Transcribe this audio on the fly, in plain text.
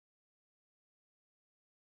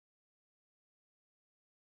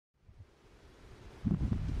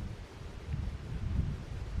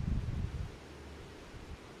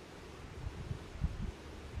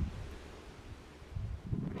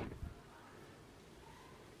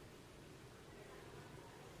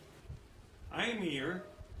I'm here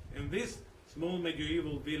in this small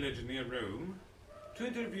medieval village near Rome to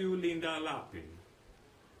interview Linda Lappin.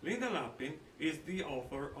 Linda Lappin is the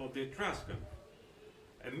author of The Etruscan,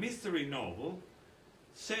 a mystery novel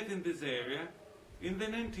set in this area in the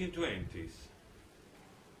 1920s.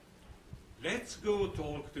 Let's go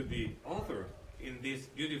talk to the author in this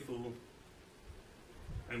beautiful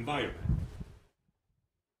environment.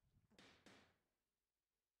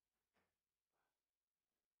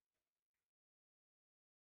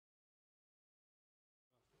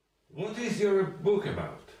 What is your book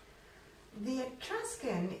about? The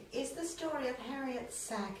Etruscan is the story of Harriet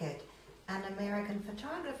Sackett, an American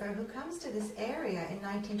photographer who comes to this area in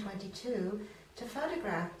 1922 to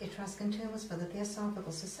photograph Etruscan tombs for the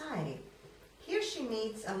Theosophical Society. Here she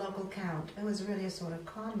meets a local count who is really a sort of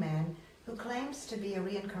con man who claims to be a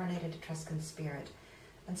reincarnated Etruscan spirit.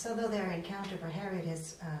 And so though their encounter for Harriet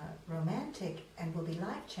is romantic and will be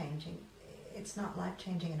life-changing, it's not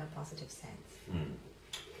life-changing in a positive sense.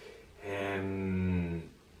 And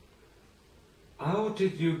how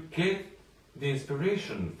did you get the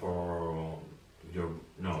inspiration for your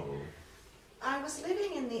novel? I was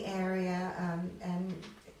living in the area and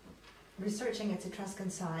researching its Etruscan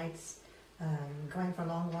sites, going for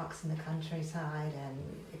long walks in the countryside and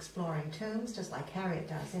exploring tombs, just like Harriet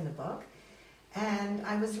does in the book. And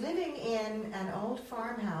I was living in an old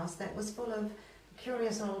farmhouse that was full of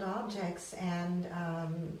curious old objects and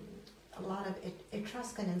a lot of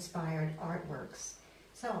Etruscan-inspired artworks.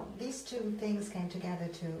 So these two things came together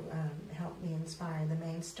to help me inspire the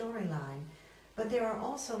main storyline. But there are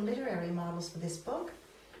also literary models for this book.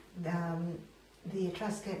 The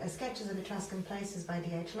Etruscan, Sketches of Etruscan Places by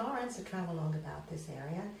D.H. Lawrence, a travelogue about this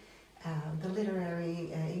area, the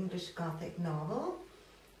literary English Gothic novel,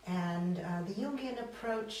 and the Jungian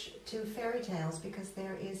approach to fairy tales, because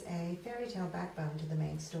there is a fairy tale backbone to the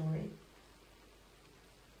main story.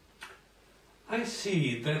 I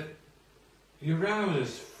see that your house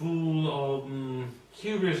is full of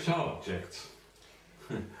curious objects.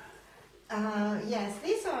 Yes,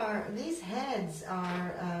 these heads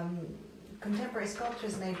are contemporary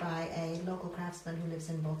sculptures made by a local craftsman who lives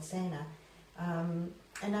in Bolsena.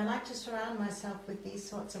 And I like to surround myself with these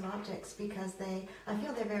sorts of objects because I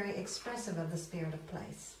feel they're very expressive of the spirit of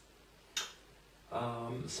place.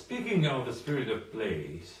 Speaking of the spirit of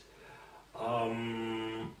place,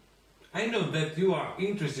 I know that you are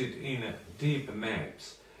interested in deep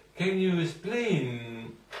maps. Can you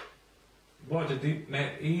explain what a deep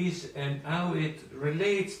map is and how it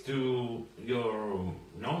relates to your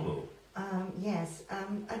novel? Yes,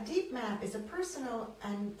 a deep map is a personal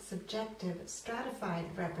and subjective stratified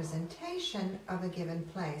representation of a given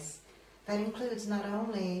place that includes not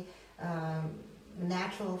only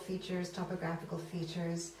natural features, topographical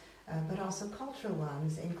features, but also cultural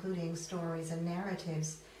ones, including stories and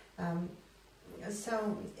narratives.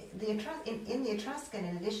 So in the Etruscan,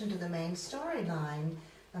 in addition to the main storyline,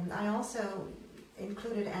 I also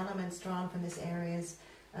included elements drawn from this area's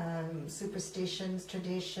superstitions,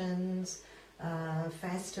 traditions,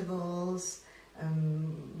 festivals,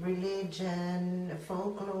 religion,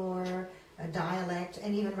 folklore, dialect,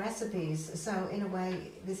 and even recipes. So in a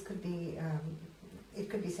way, this could be,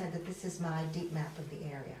 it could be said that this is my deep map of the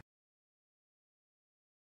area.